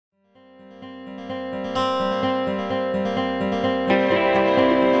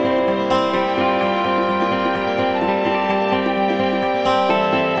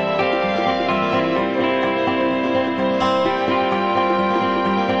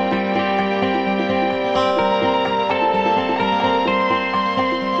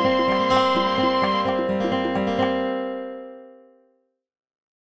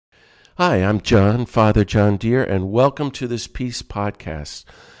Hi, I'm John, Father John Deere, and welcome to this Peace Podcast.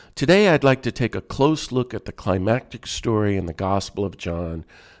 Today I'd like to take a close look at the climactic story in the Gospel of John,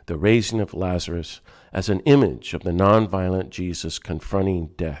 the raising of Lazarus, as an image of the nonviolent Jesus confronting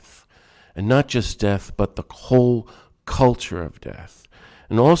death. And not just death, but the whole culture of death.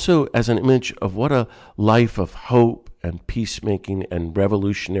 And also as an image of what a life of hope and peacemaking and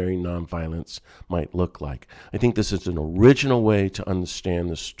revolutionary nonviolence might look like. I think this is an original way to understand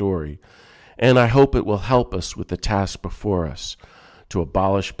the story, and I hope it will help us with the task before us to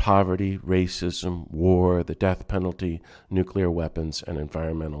abolish poverty, racism, war, the death penalty, nuclear weapons, and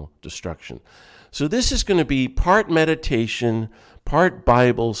environmental destruction. So this is going to be part meditation, part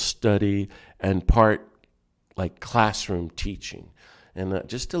Bible study, and part like classroom teaching. And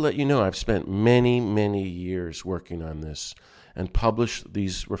just to let you know, I've spent many, many years working on this and published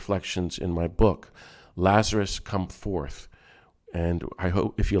these reflections in my book, Lazarus Come Forth. And I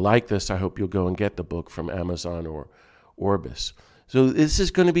hope, if you like this, I hope you'll go and get the book from Amazon or Orbis. So this is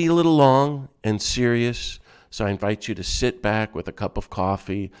going to be a little long and serious, so I invite you to sit back with a cup of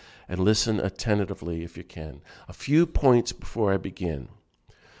coffee and listen attentively if you can. A few points before I begin.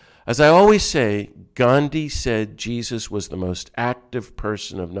 As I always say, Gandhi said Jesus was the most active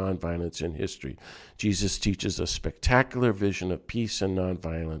person of nonviolence in history. Jesus teaches a spectacular vision of peace and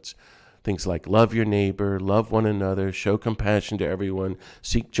nonviolence. Things like love your neighbor, love one another, show compassion to everyone,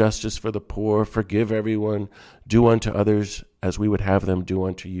 seek justice for the poor, forgive everyone, do unto others as we would have them do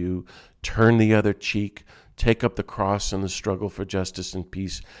unto you, turn the other cheek, take up the cross in the struggle for justice and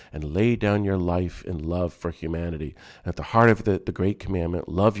peace, and lay down your life in love for humanity. At the heart of the great commandment,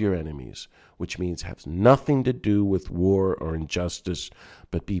 love your enemies, which means has nothing to do with war or injustice,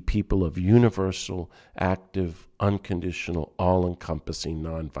 but be people of universal, active, unconditional, all-encompassing,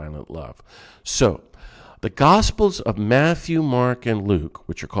 nonviolent love. So, the Gospels of Matthew, Mark, and Luke,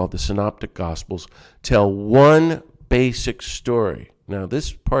 which are called the Synoptic Gospels, tell one basic story. Now,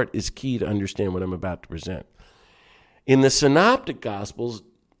 this part is key to understand what I'm about to present. In the Synoptic Gospels,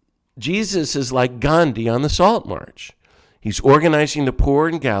 Jesus is like Gandhi on the Salt March. He's organizing the poor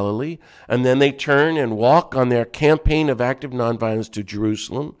in Galilee, and then they turn and walk on their campaign of active nonviolence to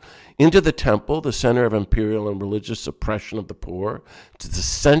Jerusalem, into the temple, the center of imperial and religious oppression of the poor, to the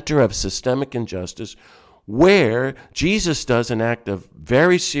center of systemic injustice, where Jesus does an act of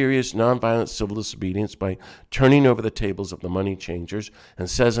very serious nonviolent civil disobedience by turning over the tables of the money changers and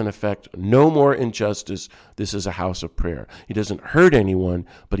says, in effect, no more injustice, this is a house of prayer. He doesn't hurt anyone,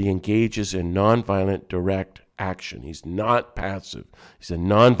 but he engages in nonviolent direct action. He's not passive. He's a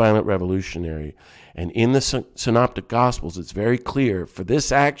nonviolent revolutionary. And in the Synoptic Gospels, it's very clear, for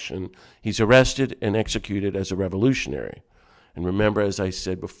this action, he's arrested and executed as a revolutionary. And remember, as I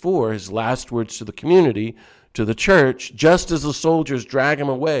said before, his last words to the community, to the church, just as the soldiers drag him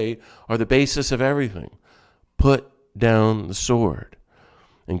away, are the basis of everything. Put down the sword.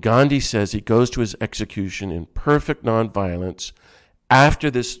 And Gandhi says he goes to his execution in perfect nonviolence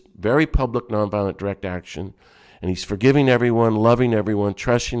after this very public nonviolent direct action. And he's forgiving everyone, loving everyone,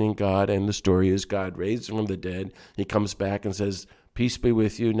 trusting in God. And the story is God raised him from the dead. He comes back and says, peace be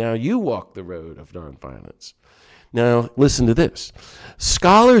with you. Now you walk the road of nonviolence. Now, listen to this.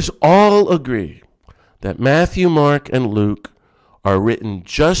 Scholars all agree that Matthew, Mark, and Luke are written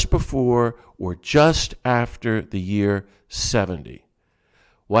just before or just after the year 70.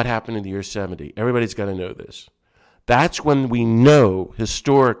 What happened in the year 70? Everybody's got to know this. That's when we know,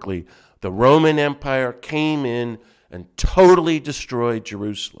 historically, the Roman Empire came in and totally destroyed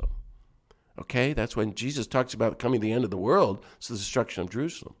Jerusalem. Okay? That's when Jesus talks about coming to the end of the world. It's the destruction of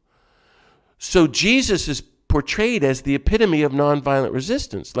Jerusalem. So Jesus is portrayed as the epitome of nonviolent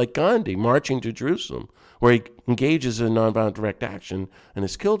resistance, like Gandhi marching to Jerusalem, where he engages in nonviolent direct action and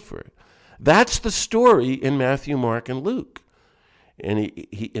is killed for it. That's the story in Matthew, Mark, and Luke. And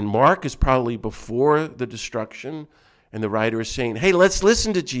and Mark is probably before the destruction, and the writer is saying, hey, let's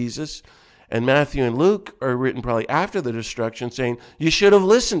listen to Jesus. And Matthew and Luke are written probably after the destruction, saying, you should have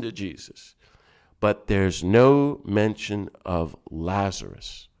listened to Jesus. But there's no mention of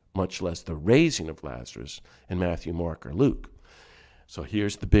Lazarus, much less the raising of Lazarus in Matthew, Mark, or Luke. So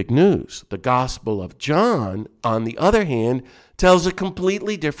here's the big news. The Gospel of John, on the other hand, tells a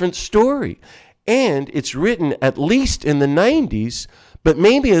completely different story. And it's written at least in the 90s, but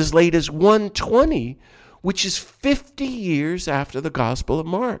maybe as late as 120, which is 50 years after the Gospel of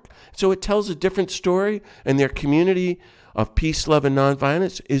Mark. So it tells a different story, and their community of peace, love, and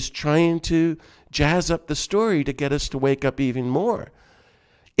nonviolence is trying to jazz up the story to get us to wake up even more.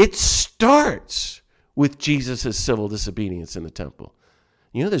 It starts with Jesus' civil disobedience in the temple.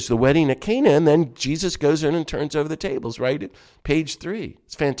 You know, there's the wedding at Cana, and then Jesus goes in and turns over the tables, right? Page 3.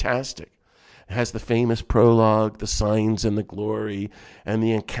 It's fantastic. It has the famous prologue, the signs and the glory, and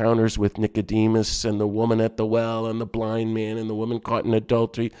the encounters with Nicodemus and the woman at the well and the blind man and the woman caught in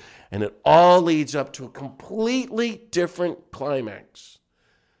adultery. And it all leads up to a completely different climax.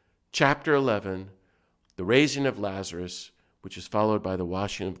 Chapter 11, the raising of Lazarus, which is followed by the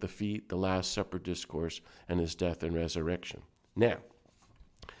washing of the feet, the Last Supper discourse, and his death and resurrection. Now,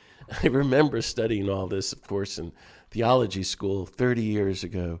 I remember studying all this, of course, in theology school 30 years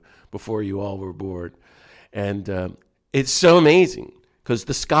ago, before you all were born. And it's so amazing, because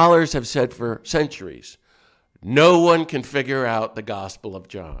the scholars have said for centuries, no one can figure out the Gospel of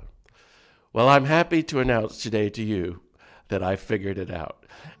John. Well, I'm happy to announce today to you that I figured it out.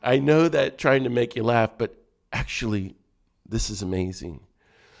 I know that trying to make you laugh, but actually, this is amazing.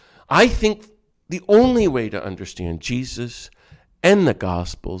 I think the only way to understand Jesus and the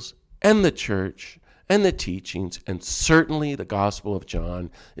Gospels and the church and the teachings, and certainly the Gospel of John,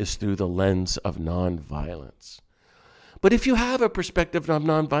 is through the lens of nonviolence. But if you have a perspective of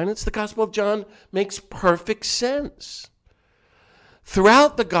nonviolence, the Gospel of John makes perfect sense.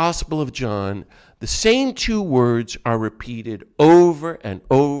 Throughout the Gospel of John, the same two words are repeated over and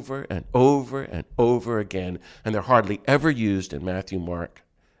over and over and over again, and they're hardly ever used in Matthew, Mark,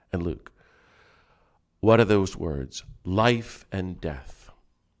 and Luke. What are those words? Life and death.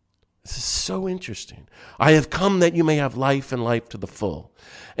 This is so interesting. I have come that you may have life and life to the full.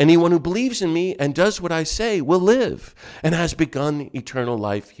 Anyone who believes in me and does what I say will live and has begun eternal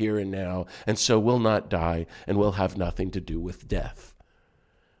life here and now, and so will not die and will have nothing to do with death.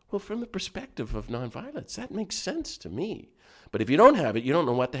 Well, from the perspective of nonviolence, that makes sense to me. But if you don't have it, you don't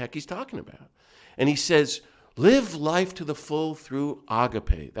know what the heck he's talking about. And he says, live life to the full through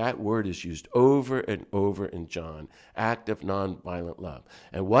agape. That word is used over and over in John, active nonviolent love.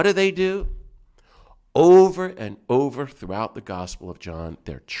 And what do? Over and over throughout the Gospel of John,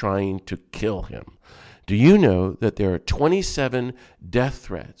 they're trying to kill him. Do you know that there are 27 death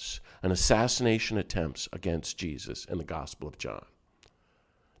threats and assassination attempts against Jesus in the Gospel of John?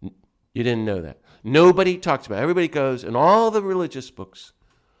 You didn't know that. Nobody talks about it. Everybody goes in all the religious books,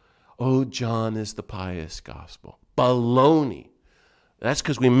 oh, John is the pious gospel. Baloney. That's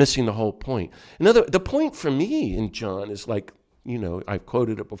because we're missing the whole point. The point for me in John is like, I've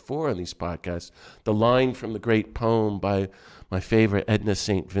quoted it before on these podcasts, the line from the great poem by my favorite Edna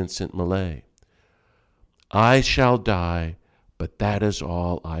St. Vincent Millay. I shall die, but that is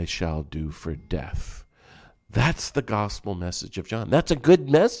all I shall do for death. That's the gospel message of John. That's a good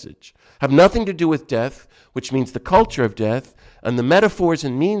message. Have nothing to do with death, which means the culture of death, and the metaphors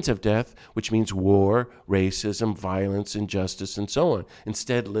and means of death, which means war, racism, violence, injustice, and so on.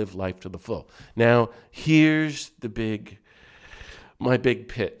 Instead, live life to the full. Now, here's my big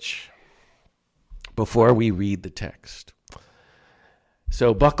pitch before we read the text.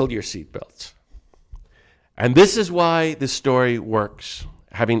 So buckle your seatbelts. And this is why this story works,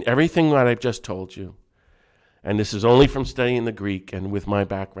 having everything that I've just told you. And this is only from studying the Greek and with my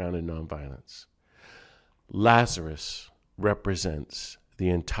background in nonviolence. Lazarus represents the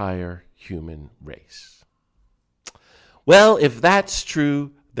entire human race. Well, if that's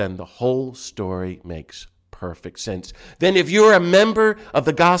true, then the whole story makes perfect sense. Then if you're a member of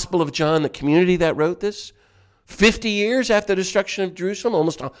the Gospel of John, the community that wrote this, 50 years after the destruction of Jerusalem,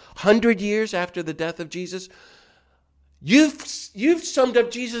 almost 100 years after the death of Jesus, you've summed up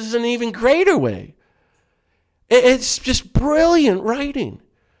Jesus in an even greater way. It's just brilliant writing.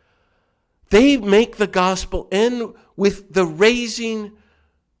 They make the gospel end with the raising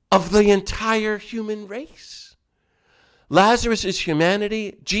of the entire human race. Lazarus is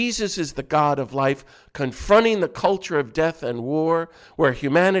humanity. Jesus is the God of life, confronting the culture of death and war, where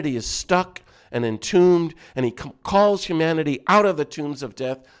humanity is stuck and entombed, and he calls humanity out of the tombs of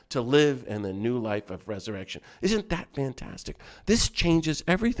death to live in the new life of resurrection. Isn't that fantastic? This changes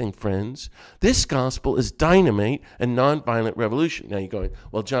everything, friends. This gospel is dynamite and nonviolent revolution. Now you're going,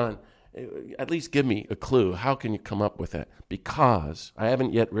 well, John, at least give me a clue. How can you come up with that? Because I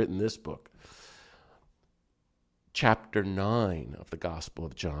haven't yet written this book. Chapter 9 of the Gospel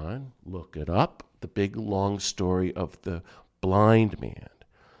of John, look it up, the big long story of the blind man.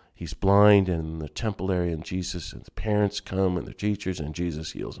 He's blind in the temple area, and Jesus and the parents come and the teachers, and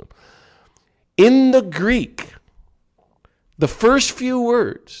Jesus heals him. In the Greek, the first few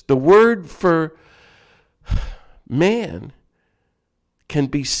words, the word for man can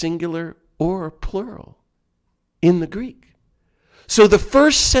be singular or plural in the Greek. So the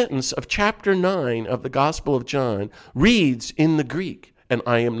first sentence of chapter 9 of the Gospel of John reads in the Greek, and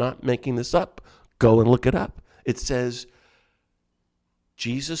I am not making this up. Go and look it up. It says,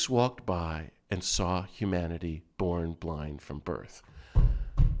 Jesus walked by and saw humanity born blind from birth.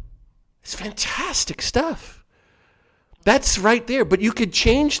 It's fantastic stuff. That's right there. But you could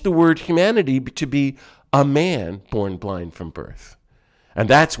change the word humanity to be a man born blind from birth. And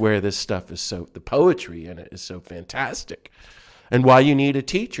that's where this stuff is the poetry in it is so fantastic. And why you need a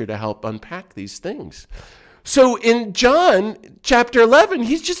teacher to help unpack these things. So in John chapter 11,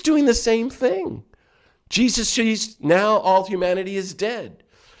 he's just doing the same thing. Jesus sees now all humanity is dead.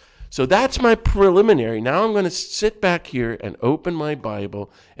 So that's my preliminary. Now I'm going to sit back here and open my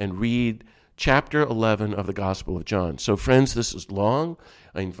Bible and read chapter 11 of the Gospel of John. So friends, this is long.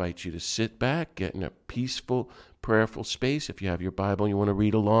 I invite you to sit back, get in a peaceful, prayerful space. If you have your Bible, you want to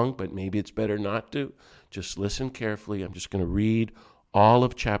read along, but maybe it's better not to. Just listen carefully. I'm just going to read all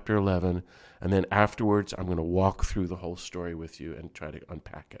of chapter 11, and then afterwards I'm going to walk through the whole story with you and try to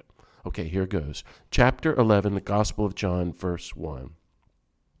unpack it. Okay, here goes. Chapter 11, the Gospel of John, verse 1.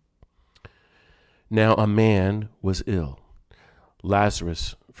 Now a man was ill,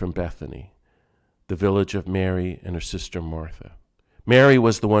 Lazarus from Bethany, the village of Mary and her sister Martha. Mary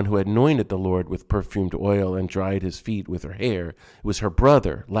was the one who had anointed the Lord with perfumed oil and dried his feet with her hair. It was her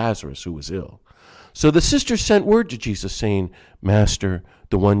brother, Lazarus, who was ill. So the sisters sent word to Jesus, saying, Master,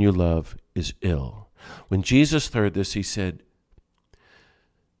 the one you love is ill. When Jesus heard this, he said,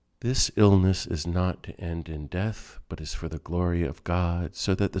 This illness is not to end in death, but is for the glory of God,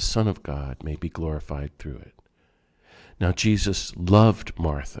 so that the Son of God may be glorified through it. Now Jesus loved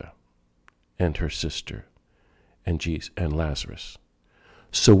Martha and her sister and Lazarus.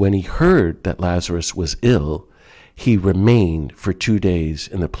 So when he heard that Lazarus was ill, he remained for 2 days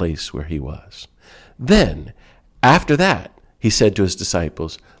in the place where he was. Then, after that, he said to his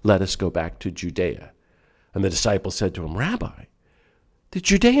disciples, Let us go back to Judea. And the disciples said to him, Rabbi, the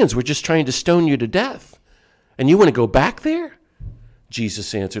Judeans were just trying to stone you to death, and you want to go back there?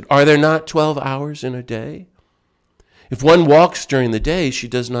 Jesus answered, Are there not 12 hours in a day? If one walks during the day, she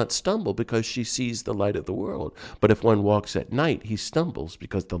does not stumble because she sees the light of the world. But if one walks at night, he stumbles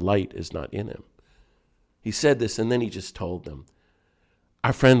because the light is not in him. He said this, and then he just told them,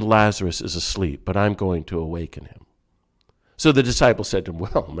 Our friend Lazarus is asleep, but I'm going to awaken him. So the disciples said to him,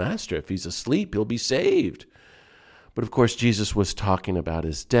 Well, Master, if he's asleep, he'll be saved. But of course, Jesus was talking about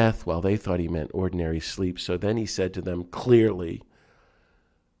his death while they thought he meant ordinary sleep. So then he said to them clearly,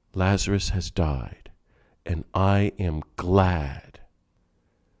 Lazarus has died. And I am glad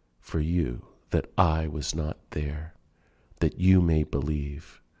for you that I was not there, that you may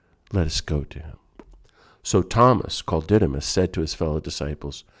believe. Let us go to him. So Thomas, called Didymus, said to his fellow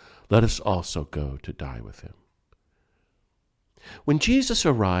disciples, Let us also go to die with him. When Jesus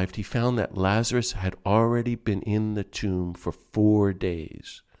arrived, he found that Lazarus had already been in the tomb for 4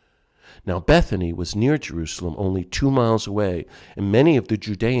 days. Now Bethany was near Jerusalem, only 2 miles away, and many of the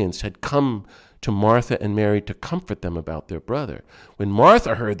Judeans had come to Martha and Mary to comfort them about their brother. When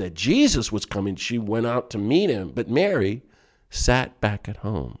Martha heard that Jesus was coming, she went out to meet him, but Mary sat back at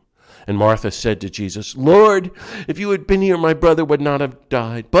home. And Martha said to Jesus, Lord, if you had been here, my brother would not have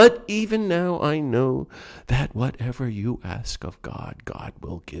died. But even now I know that whatever you ask of God, God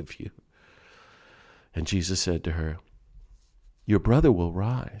will give you. And Jesus said to her, Your brother will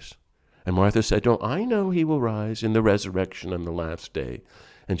rise. And Martha said, Oh, I know he will rise in the resurrection on the last day.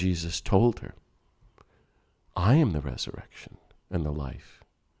 And Jesus told her, I am the resurrection and the life.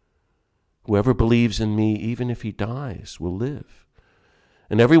 Whoever believes in me, even if he dies, will live.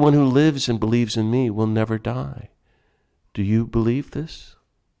 And everyone who lives and believes in me will never die. Do you believe this?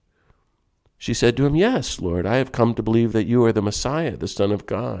 She said to him, Yes, Lord, I have come to believe that you are the Messiah, the Son of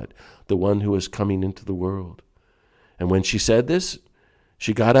God, the one who is coming into the world. And when she said this,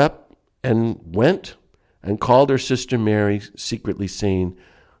 she got up and went and called her sister Mary secretly, saying,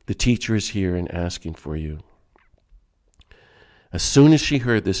 The teacher is here and asking for you. As soon as she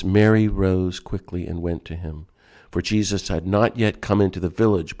heard this, Mary rose quickly and went to him. For Jesus had not yet come into the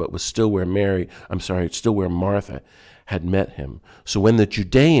village, but was still where Martha had met him. So when the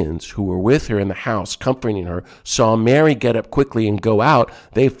Judeans who were with her in the house, comforting her, saw Mary get up quickly and go out,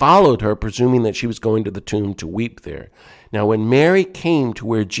 they followed her, presuming that she was going to the tomb to weep there. Now when Mary came to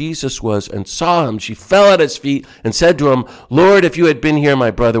where Jesus was and saw him, she fell at his feet and said to him, Lord, if you had been here,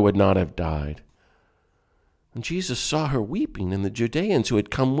 my brother would not have died. And Jesus saw her weeping, and the Judeans who had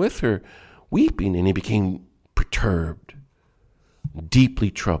come with her weeping, and he became perturbed, deeply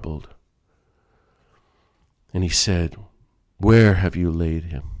troubled. And he said, Where have you laid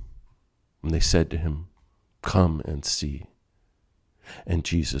him? And they said to him, Come and see. And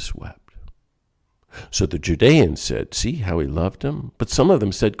Jesus wept. So the Judeans said, See how he loved him? But some of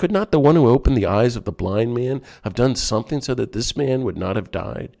them said, Could not the one who opened the eyes of the blind man have done something so that this man would not have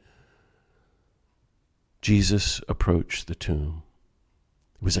died? Jesus approached the tomb.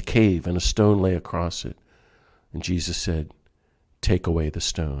 It was a cave, and a stone lay across it. And Jesus said, "Take away the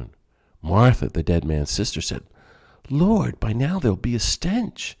stone." Martha, the dead man's sister, said, "Lord, by now there'll be a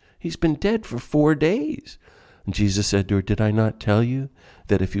stench. He's been dead for 4 days." And Jesus said to her, "Did I not tell you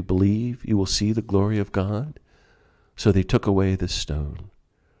that if you believe, you will see the glory of God?" So they took away the stone.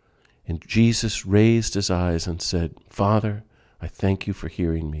 And Jesus raised his eyes and said, "Father, I thank you for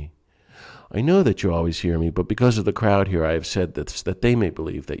hearing me. I know that you always hear me, but because of the crowd here, I have said this, that they may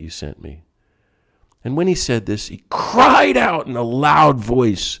believe that you sent me." And when he said this, he cried out in a loud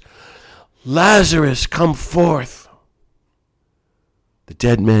voice, "Lazarus, come forth." The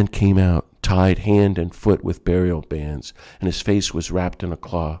dead man came out, tied hand and foot with burial bands, and his face was wrapped in a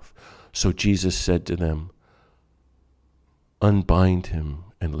cloth. So Jesus said to them, "Unbind him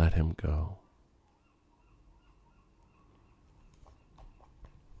and let him go."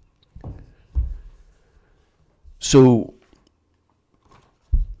 So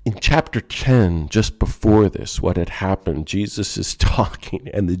in chapter 10, just before this, what had happened, Jesus is talking,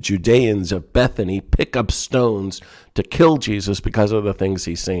 and the Judeans of Bethany pick up stones to kill Jesus because of the things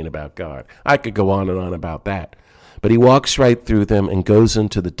he's saying about God. I could go on and on about that. But he walks right through them and goes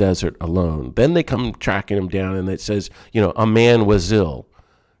into the desert alone. Then they come tracking him down, and it says, a man was ill.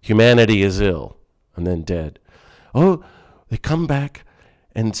 Humanity is ill, and then dead. Oh, they come back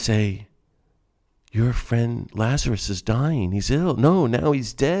and say, "Your friend Lazarus is dying. He's ill." No, now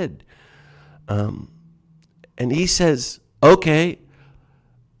he's dead. And he says, okay.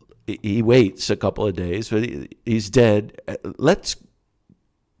 He waits a couple of days, but he's dead. Let's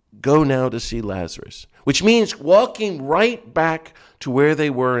go now to see Lazarus, which means walking right back to where they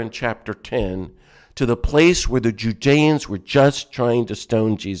were in chapter 10, to the place where the Judeans were just trying to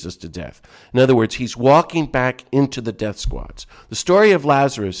stone Jesus to death. In other words, he's walking back into the death squads. The story of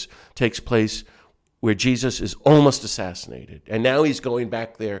Lazarus takes place where Jesus is almost assassinated, and now he's going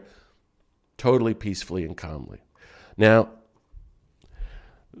back there totally peacefully and calmly. Now,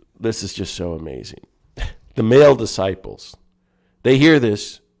 this is just so amazing. The male disciples, they hear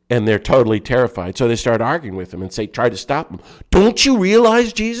this, and they're totally terrified. So they start arguing with him and try to stop him. "Don't you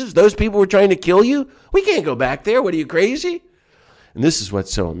realize, Jesus, those people were trying to kill you? We can't go back there. What, are you crazy?" And this is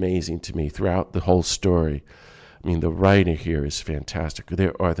what's so amazing to me throughout the whole story. I mean, the writer here is fantastic.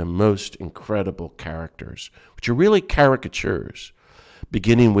 There are the most incredible characters, which are really caricatures,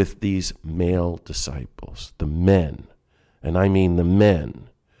 beginning with these male disciples, the men. And I mean the men.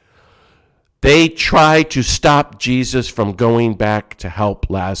 They try to stop Jesus from going back to help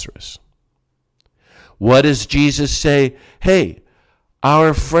Lazarus. What does Jesus say? Hey,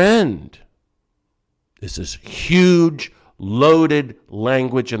 our friend. This is huge, loaded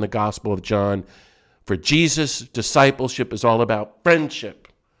language in the Gospel of John. For Jesus, discipleship is all about friendship.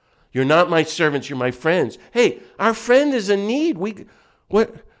 You're not my servants, you're my friends. Hey, our friend is in need.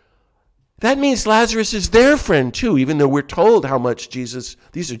 That means Lazarus is their friend too, even though we're told how much these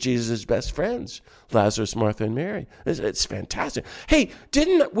are Jesus' best friends, Lazarus, Martha, and Mary. It's fantastic. Hey,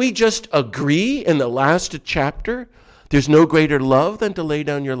 didn't we just agree in the last chapter, there's no greater love than to lay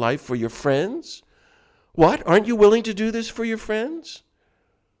down your life for your friends? What? Aren't you willing to do this for your friends?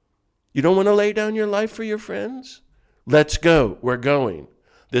 You don't want to lay down your life for your friends? Let's go. We're going.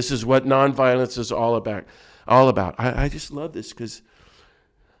 This is what nonviolence is all about. I just love this because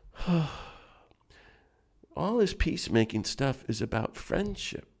all this peacemaking stuff is about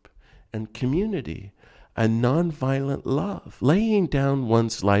friendship and community and nonviolent love. Laying down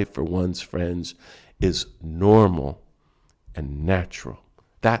one's life for one's friends is normal and natural.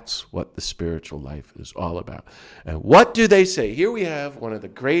 That's what the spiritual life is all about. And what do they say? Here we have one of the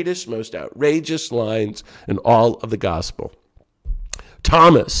greatest, most outrageous lines in all of the gospel.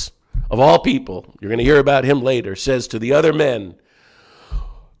 Thomas, of all people, you're going to hear about him later, says to the other men,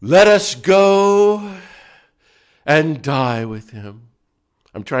 "Let us go and die with him."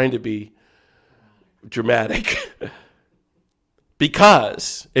 I'm trying to be dramatic.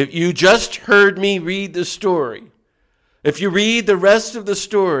 Because if you just heard me read the story, if you read the rest of the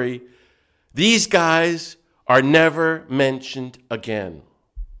story, these guys are never mentioned again.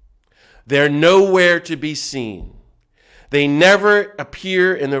 They're nowhere to be seen. They never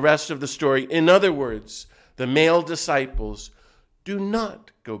appear in the rest of the story. In other words, the male disciples do not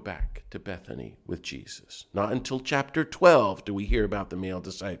go back to Bethany with Jesus. Not until chapter 12 do we hear about the male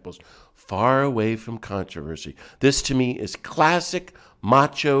disciples, far away from controversy. This to me is classic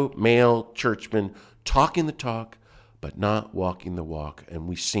macho male churchmen talking the talk, but not walking the walk. And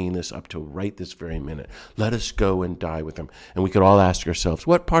we've seen this up to right this very minute. Let us go and die with him. And we could all ask ourselves,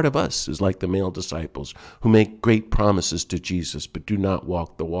 what part of us is like the male disciples who make great promises to Jesus but do not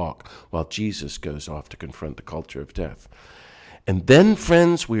walk the walk while Jesus goes off to confront the culture of death? And then,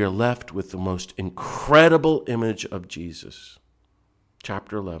 friends, we are left with the most incredible image of Jesus.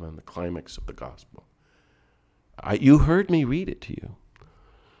 Chapter 11, the climax of the gospel. You heard me read it to you.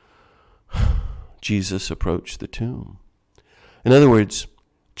 Jesus approached the tomb. In other words,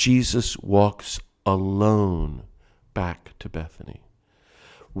 Jesus walks alone back to Bethany.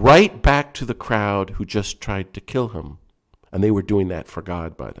 Right back to the crowd who just tried to kill him. And they were doing that for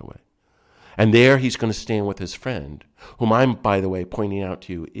God, by the way. And there he's going to stand with his friend, whom I'm, by the way, pointing out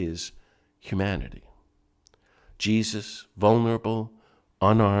to you is humanity. Jesus, vulnerable,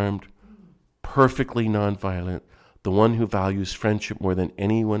 unarmed, perfectly nonviolent, the one who values friendship more than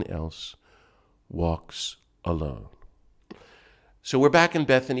anyone else, walks alone. So we're back in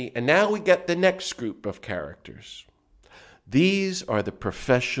Bethany, and now we get the next group of characters. These are the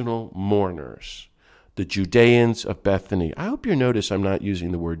professional mourners, the Judeans of Bethany. I hope you notice I'm not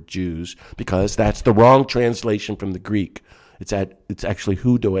using the word Jews, because that's the wrong translation from the Greek. It's actually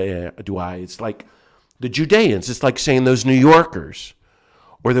Hudoi. It's like the Judeans. It's like saying those New Yorkers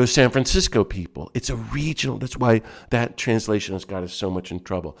or those San Francisco people. It's a regional. That's why that translation has got us so much in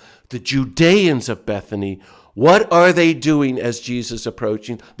trouble. The Judeans of Bethany, what are they doing as Jesus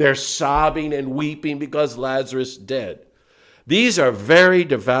approaching? They're sobbing and weeping because Lazarus is dead. These are very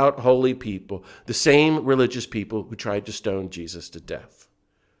devout, holy people, the same religious people who tried to stone Jesus to death.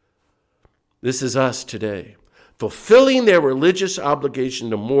 This is us today, fulfilling their religious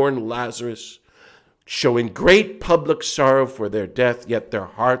obligation to mourn Lazarus, showing great public sorrow for their death, yet their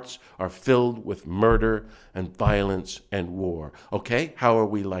hearts are filled with murder and violence and war. Okay, how are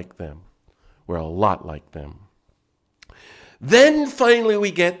we like them? We're a lot like them. Then finally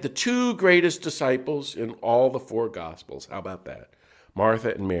we get the two greatest disciples in all the four Gospels. How about that?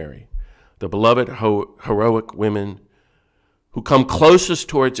 Martha and Mary, the beloved heroic women who come closest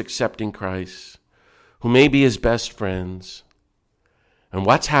towards accepting Christ, who may be his best friends. And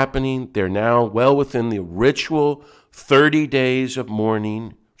what's happening? They're now well within the ritual 30 days of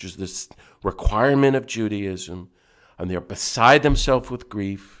mourning, which is this requirement of Judaism, and they're beside themselves with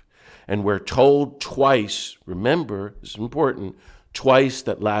grief. And we're told twice, remember, this is important, twice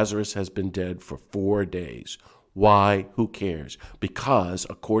that Lazarus has been dead for 4 days. Why? Who cares? Because,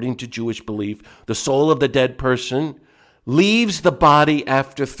 according to Jewish belief, the soul of the dead person leaves the body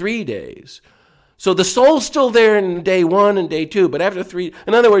after 3 days. So the soul's still there in day 1 and day 2, but after 3,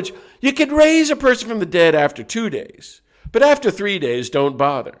 in other words, you could raise a person from the dead after 2 days, but after 3 days, don't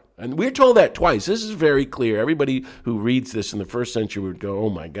bother. And we're told that twice. This is very clear. Everybody who reads this in the first century would go, oh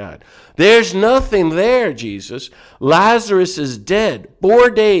my God. There's nothing there, Jesus. Lazarus is dead.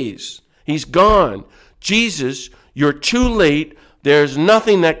 4 days. He's gone. Jesus, you're too late. There's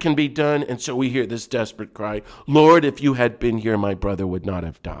nothing that can be done. And so we hear this desperate cry, Lord, if you had been here, my brother would not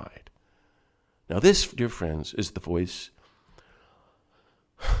have died. Now this, dear friends, is the voice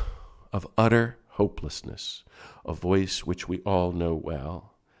of utter hopelessness, a voice which we all know well.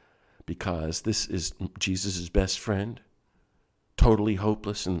 Because this is Jesus' best friend, totally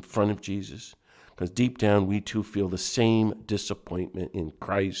hopeless in front of Jesus. Because deep down, we too feel the same disappointment in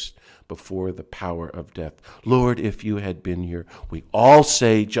Christ before the power of death. Lord, if you had been here, we all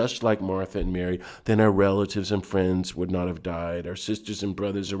say, just like Martha and Mary, then our relatives and friends would not have died. Our sisters and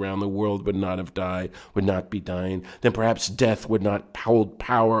brothers around the world would not have died, would not be dying. Then perhaps death would not hold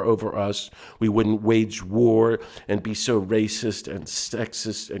power over us. We wouldn't wage war and be so racist and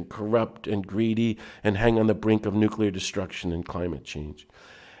sexist and corrupt and greedy and hang on the brink of nuclear destruction and climate change.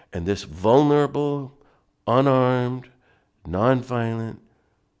 And this vulnerable, unarmed, nonviolent,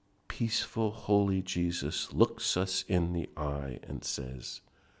 peaceful, holy Jesus looks us in the eye and says,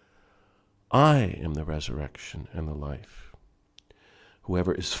 I am the resurrection and the life.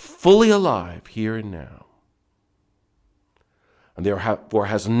 Whoever is fully alive here and now, and therefore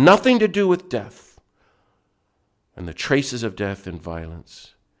has nothing to do with death and the traces of death and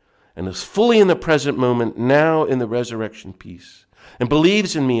violence, and is fully in the present moment, now in the resurrection peace, and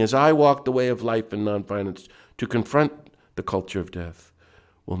believes in me as I walk the way of life and nonviolence to confront the culture of death,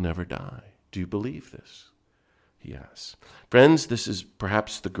 will never die. Do you believe this? He asks. Friends, this is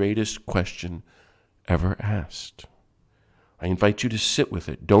perhaps the greatest question ever asked. I invite you to sit with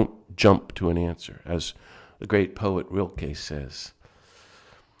it. Don't jump to an answer. As the great poet Rilke says,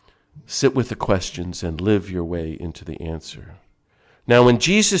 sit with the questions and live your way into the answer. Now, when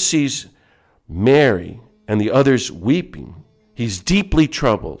Jesus sees Mary and the others weeping, he's deeply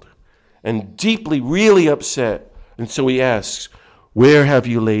troubled and deeply, really upset. And so he asks, where have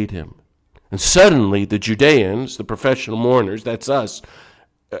you laid him? And suddenly the Judeans, the professional mourners, that's us,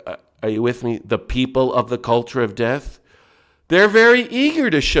 are you with me? The people of the culture of death, they're very eager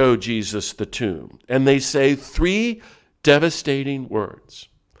to show Jesus the tomb. And they say 3 devastating words.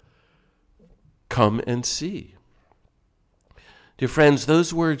 Come and see. Dear friends,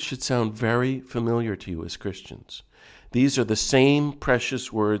 those words should sound very familiar to you as Christians. These are the same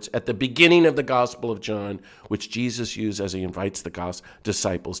precious words at the beginning of the Gospel of John, which Jesus used as he invites the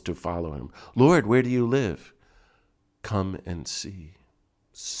disciples to follow him. Lord, where do you live? Come and see.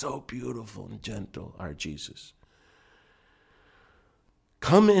 So beautiful and gentle, our Jesus.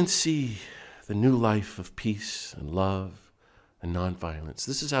 Come and see the new life of peace and love and nonviolence.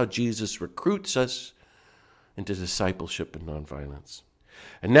 This is how Jesus recruits us into discipleship and nonviolence.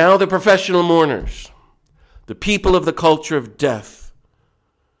 And now the professional mourners, the people of the culture of death,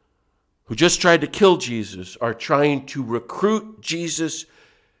 who just tried to kill Jesus, are trying to recruit Jesus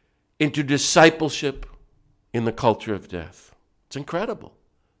into discipleship in the culture of death. It's incredible.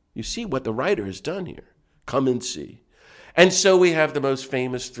 You see what the writer has done here. Come and see. And so we have the most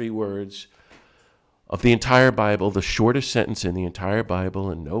famous 3 words of the entire Bible, the shortest sentence in the entire Bible,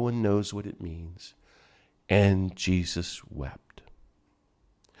 and no one knows what it means. And Jesus wept.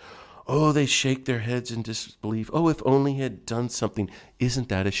 Oh, they shake their heads in disbelief. Oh, if only he had done something. Isn't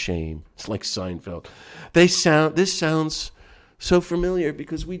that a shame? It's like Seinfeld. This sounds so familiar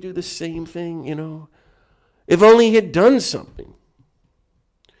because we do the same thing, If only he had done something.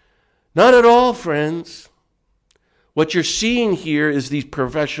 Not at all, friends. What you're seeing here is these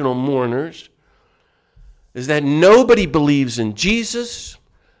professional mourners, is that nobody believes in Jesus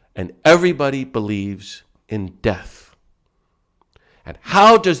and everybody believes in death. And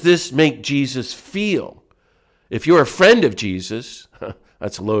how does this make Jesus feel? If you're a friend of Jesus,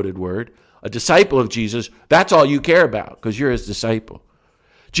 that's a loaded word, a disciple of Jesus, that's all you care about because you're his disciple.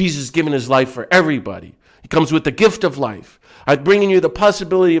 Jesus has given his life for everybody. He comes with the gift of life. I'm bringing you the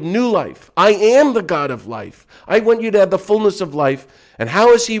possibility of new life. I am the God of life. I want you to have the fullness of life. And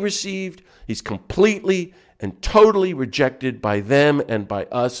how is he received? He's completely and totally rejected by them and by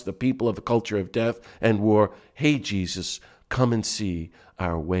us, the people of the culture of death and war. Hey, Jesus, come and see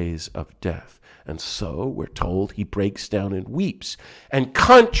our ways of death. And so we're told he breaks down and weeps. And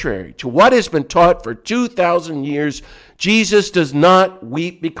contrary to what has been taught for 2,000 years, Jesus does not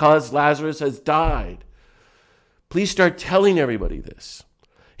weep because Lazarus has died. Please start telling everybody this.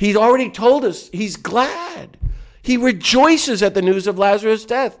 He's already told us he's glad. He rejoices at the news of Lazarus'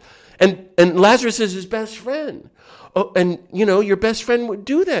 death. And Lazarus is his best friend. Oh, and, your best friend would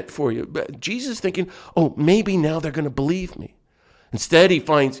do that for you. But Jesus thinking, maybe now they're going to believe me. Instead, he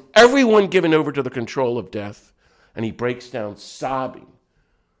finds everyone given over to the control of death, and he breaks down sobbing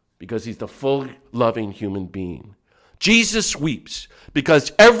because he's the full, loving human being. Jesus weeps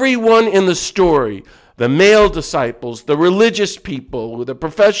because everyone in the story, the male disciples, the religious people, the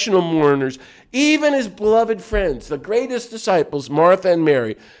professional mourners, even his beloved friends, the greatest disciples, Martha and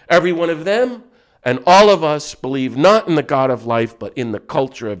Mary, every one of them and all of us believe not in the God of life, but in the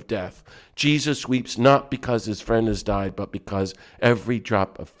culture of death. Jesus weeps not because his friend has died, but because every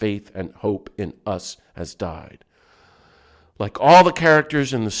drop of faith and hope in us has died. Like all the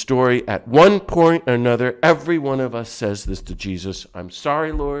characters in the story, at one point or another, every one of us says this to Jesus: I'm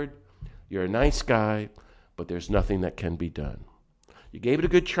sorry, Lord, you're a nice guy, but there's nothing that can be done. You gave it a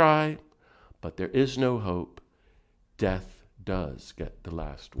good try, but there is no hope. Death does get the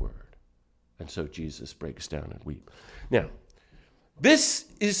last word. And so Jesus breaks down and weeps. Now, this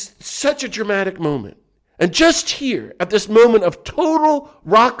is such a dramatic moment. And just here, at this moment of total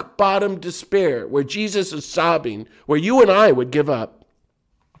rock bottom despair, where Jesus is sobbing, where you and I would give up,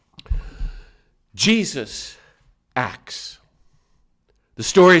 Jesus acts. The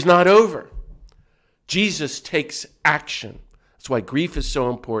story's not over. Jesus takes action. That's why grief is so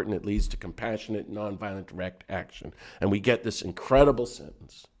important. It leads to compassionate, nonviolent, direct action. And we get this incredible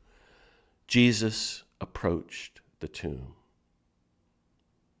sentence. Jesus approached the tomb.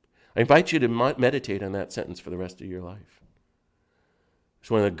 I invite you to meditate on that sentence for the rest of your life.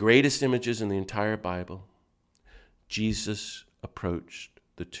 It's one of the greatest images in the entire Bible. Jesus approached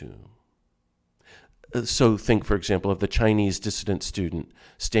the tomb. So think, for example, of the Chinese dissident student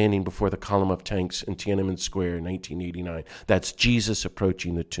standing before the column of tanks in Tiananmen Square in 1989. That's Jesus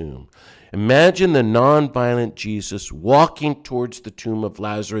approaching the tomb. Imagine the nonviolent Jesus walking towards the tomb of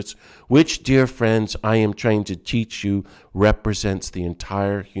Lazarus, which, dear friends, I am trying to teach you represents the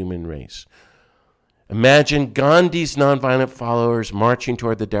entire human race. Imagine Gandhi's nonviolent followers marching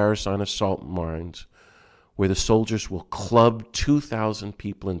toward the Darasana salt mines, where the soldiers will club 2,000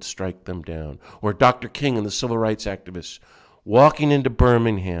 people and strike them down. Or Dr. King and the civil rights activists walking into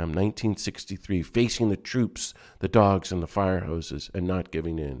Birmingham, 1963, facing the troops, the dogs, and the fire hoses, and not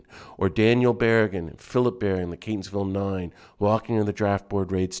giving in. Or Daniel Berrigan and Philip Berry and the Catonsville Nine walking in the draft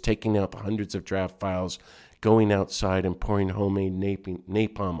board raids, taking out hundreds of draft files, going outside and pouring homemade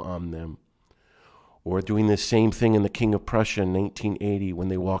napalm on them. Or doing the same thing in the King of Prussia in 1980 when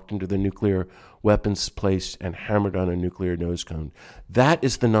they walked into the nuclear weapons place and hammered on a nuclear nose cone. That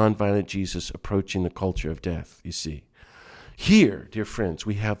is the nonviolent Jesus approaching the culture of death, you see. Here, dear friends,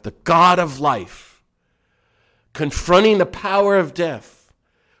 we have the God of life confronting the power of death,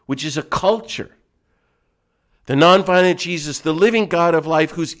 which is a culture. The nonviolent Jesus, the living God of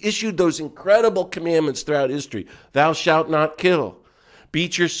life, who's issued those incredible commandments throughout history. Thou shalt not kill.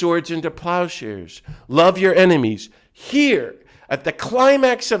 Beat your swords into plowshares. Love your enemies. Here, at the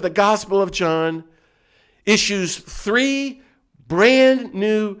climax of the Gospel of John, issues 3 brand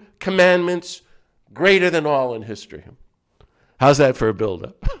new commandments greater than all in history. How's that for a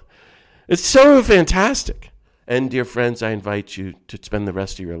build-up? It's so fantastic. And dear friends, I invite you to spend the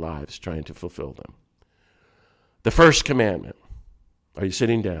rest of your lives trying to fulfill them. The first commandment. Are you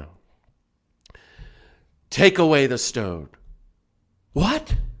sitting down? Take away the stone.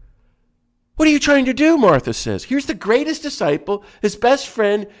 What? What are you trying to do? Martha says. Here's the greatest disciple, his best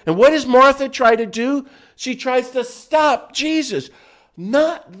friend. And what does Martha try to do? She tries to stop Jesus.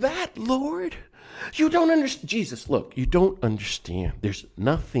 Not that, Lord. You don't understand. Jesus, look, you don't understand. There's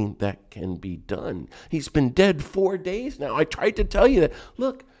nothing that can be done. He's been dead 4 days now. I tried to tell you that.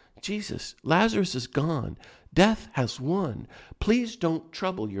 Look, Jesus, Lazarus is gone. Death has won. Please don't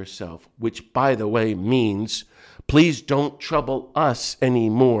trouble yourself, which, by the way, means please don't trouble us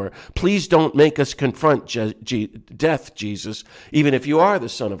anymore. Please don't make us confront death, Jesus, even if you are the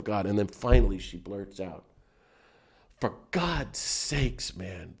Son of God. And then finally she blurts out, for God's sakes,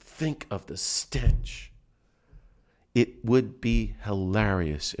 man, think of the stench. It would be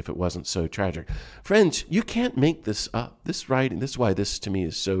hilarious if it wasn't so tragic. Friends, you can't make this up. This writing, this is why this to me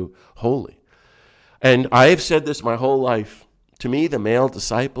is so holy. And I have said this my whole life. To me, the male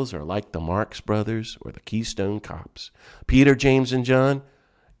disciples are like the Marx Brothers or the Keystone Cops. Peter, James, and John,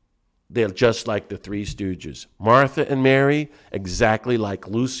 they're just like the Three Stooges. Martha and Mary, exactly like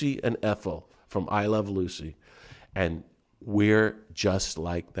Lucy and Ethel from I Love Lucy. And we're just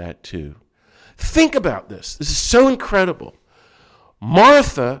like that too. Think about this. This is so incredible.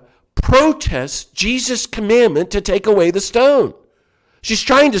 Martha protests Jesus' commandment to take away the stone. She's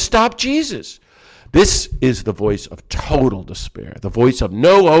trying to stop Jesus. This is the voice of total despair, the voice of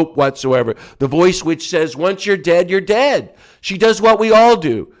no hope whatsoever, the voice which says, once you're dead, you're dead. She does what we all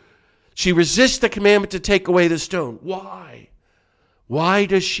do. She resists the commandment to take away the stone. Why? Why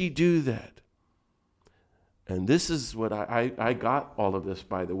does she do that? And this is what I got all of this,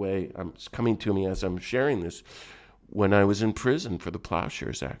 by the way. It's coming to me as I'm sharing this. When I was in prison for the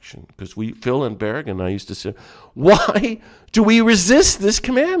Plowshares action, because Phil and Berrigan, I used to say, why do we resist this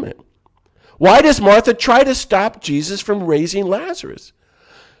commandment? Why does Martha try to stop Jesus from raising Lazarus?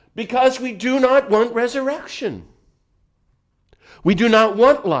 Because we do not want resurrection. We do not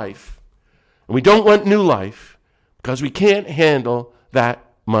want life. And we don't want new life because we can't handle that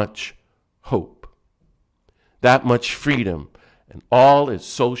much hope, that much freedom, and all its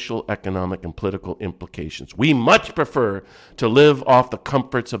social, economic, and political implications. We much prefer to live off the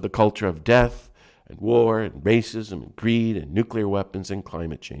comforts of the culture of death and war and racism and greed and nuclear weapons and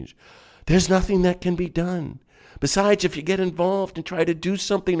climate change. There's nothing that can be done. Besides, if you get involved and try to do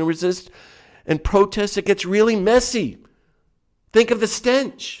something to resist and protest, it gets really messy. Think of the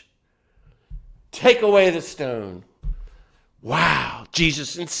stench. Take away the stone. Wow,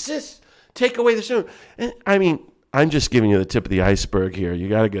 Jesus insists, take away the stone. And, I'm just giving you the tip of the iceberg here. You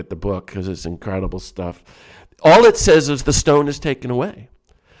got to get the book because it's incredible stuff. All it says is the stone is taken away.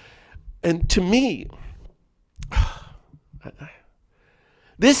 And to me,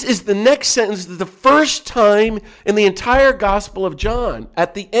 this is the next sentence, the first time in the entire Gospel of John,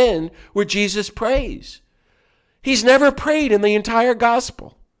 at the end, where Jesus prays. He's never prayed in the entire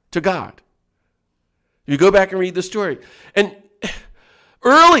Gospel to God. You go back and read the story. And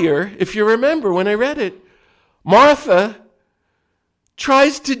earlier, if you remember when I read it, Martha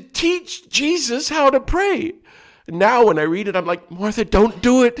tries to teach Jesus how to pray. Now when I read it, I'm like, Martha, don't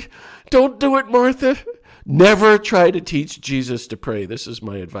do it. Don't do it, Martha. Never try to teach Jesus to pray. This is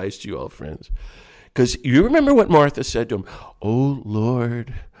my advice to you all, friends. Because you remember what Martha said to him? Oh,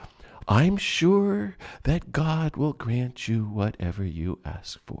 Lord, I'm sure that God will grant you whatever you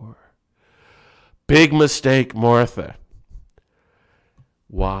ask for. Big mistake, Martha.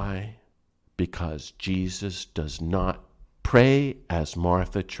 Why? Because Jesus does not pray as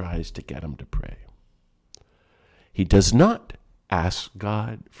Martha tries to get him to pray. He does not ask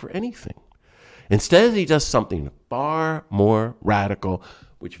God for anything. Instead, he does something far more radical,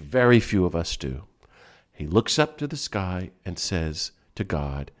 which very few of us do. He looks up to the sky and says to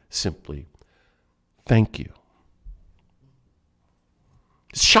God simply, thank you.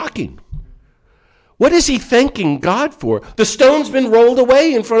 It's shocking. What is he thanking God for? The stone's been rolled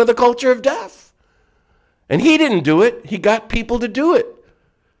away in front of the culture of death. And he didn't do it. He got people to do it.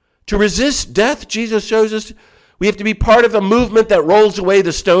 To resist death, Jesus shows us we have to be part of the movement that rolls away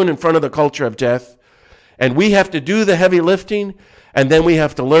the stone in front of the culture of death. And we have to do the heavy lifting, and then we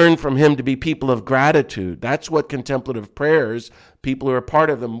have to learn from him to be people of gratitude. That's what contemplative prayers, people who are part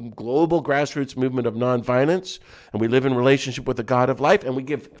of the global grassroots movement of nonviolence, and we live in relationship with the God of life, and we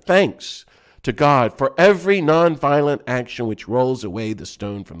give thanks to God for every nonviolent action which rolls away the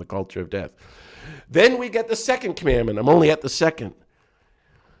stone from the culture of death. Then we get the second commandment. I'm only at the second.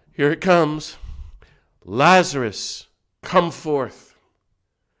 Here it comes. Lazarus, come forth.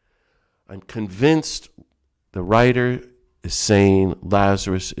 I'm convinced the writer is saying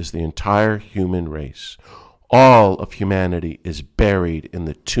Lazarus is the entire human race. All of humanity is buried in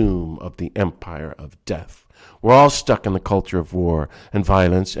the tomb of the empire of death. We're all stuck in the culture of war and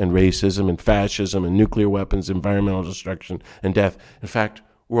violence and racism and fascism and nuclear weapons, environmental destruction and death. In fact,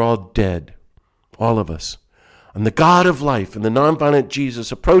 we're all dead, all of us. And the God of life and the nonviolent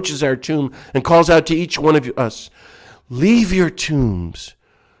Jesus approaches our tomb and calls out to each one of us, leave your tombs.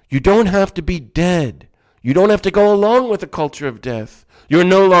 You don't have to be dead. You don't have to go along with the culture of death. You're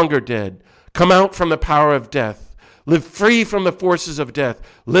no longer dead. Come out from the power of death. Live free from the forces of death.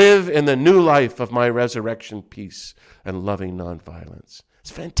 Live in the new life of my resurrection, peace, and loving nonviolence.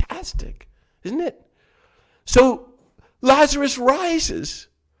 It's fantastic, isn't it? So Lazarus rises.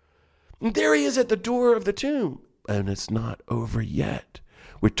 And there he is at the door of the tomb. And it's not over yet.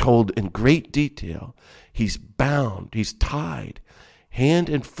 We're told in great detail. He's bound. He's tied. Hand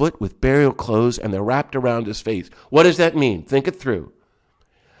and foot with burial clothes, and they're wrapped around his face. What does that mean? Think it through.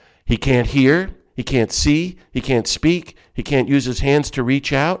 He can't hear. He can't see. He can't speak. He can't use his hands to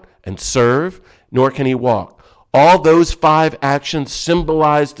reach out and serve, nor can he walk. All those 5 actions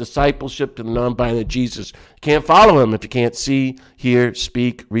symbolize discipleship to the nonviolent Jesus. You can't follow him if you can't see, hear,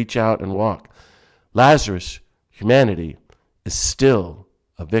 speak, reach out, and walk. Lazarus, humanity, is still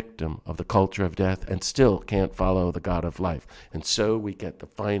a victim of the culture of death and still can't follow the God of life. And so we get the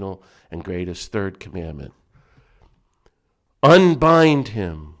final and greatest third commandment. Unbind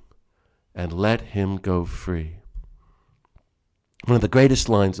him and let him go free. One of the greatest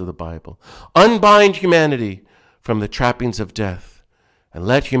lines of the Bible. Unbind humanity from the trappings of death, and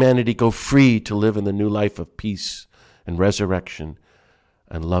let humanity go free to live in the new life of peace and resurrection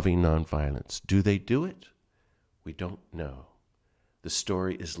and loving nonviolence. Do they do it? We don't know. The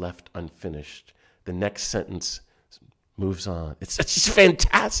story is left unfinished. The next sentence moves on. It's just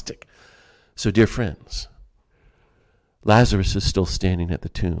fantastic. So, dear friends, Lazarus is still standing at the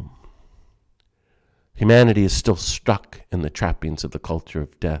tomb. Humanity is still stuck in the trappings of the culture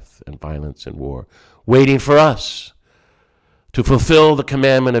of death and violence and war, waiting for us to fulfill the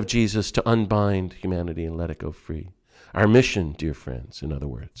commandment of Jesus to unbind humanity and let it go free. Our mission, dear friends, in other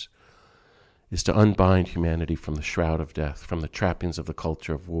words, is to unbind humanity from the shroud of death, from the trappings of the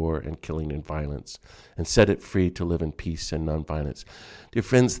culture of war and killing and violence, and set it free to live in peace and nonviolence. Dear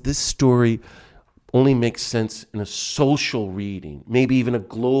friends, this story only makes sense in a social reading, maybe even a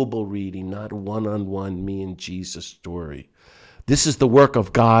global reading, not a one-on-one me and Jesus story. This is the work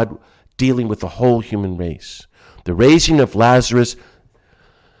of God dealing with the whole human race. The raising of Lazarus,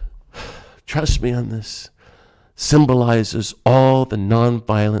 trust me on this, symbolizes all the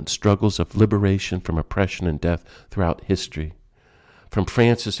nonviolent struggles of liberation from oppression and death throughout history. From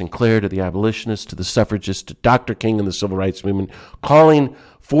Francis and Clare to the abolitionists to the suffragists to Dr. King and the civil rights movement, calling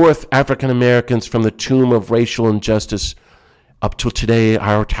forth African Americans from the tomb of racial injustice up till today,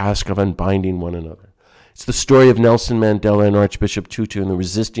 our task of unbinding one another. It's the story of Nelson Mandela and Archbishop Tutu and the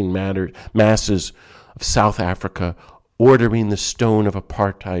resisting masses of South Africa ordering the stone of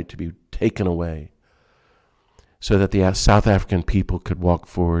apartheid to be taken away so that the South African people could walk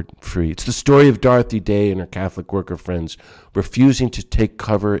forward free. It's the story of Dorothy Day and her Catholic worker friends refusing to take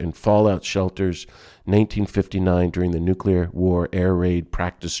cover in fallout shelters in 1959 during the nuclear war air raid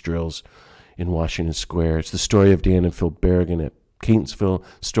practice drills in Washington Square. It's the story of Dan and Phil Berrigan at Catonsville,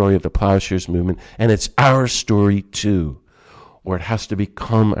 story of the Plowshares movement, and it's our story too, or it has to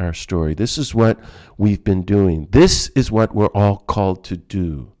become our story. This is what we've been doing. This is what we're all called to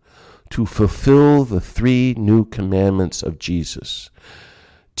do, to fulfill the 3 new commandments of Jesus.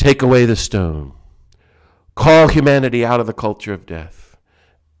 Take away the stone. Call humanity out of the culture of death.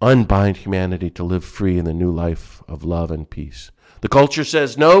 Unbind humanity to live free in the new life of love and peace. The culture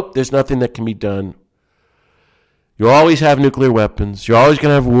says, nope, there's nothing that can be done. You'll always have nuclear weapons. You're always going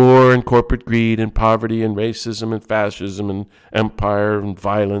to have war and corporate greed and poverty and racism and fascism and empire and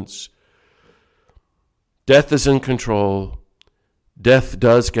violence. Death is in control. Death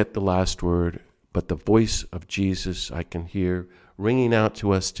does get the last word, but the voice of Jesus I can hear ringing out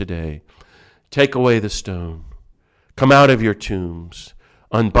to us today. Take away the stone. Come out of your tombs.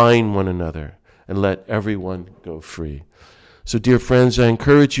 Unbind one another and let everyone go free. So, dear friends, I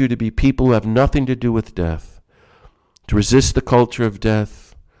encourage you to be people who have nothing to do with death, to resist the culture of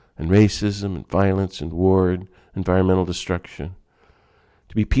death and racism and violence and war and environmental destruction,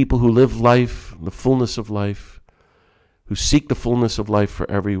 to be people who live life, the fullness of life, who seek the fullness of life for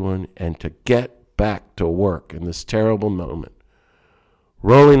everyone, and to get back to work in this terrible moment,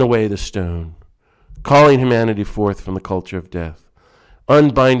 rolling away the stone, calling humanity forth from the culture of death,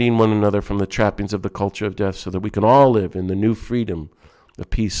 unbinding one another from the trappings of the culture of death so that we can all live in the new freedom of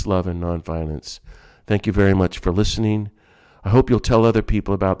peace, love, and nonviolence. Thank you very much for listening. I hope you'll tell other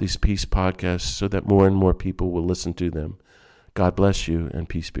people about these peace podcasts so that more and more people will listen to them. God bless you, and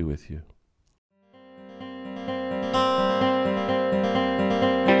peace be with you.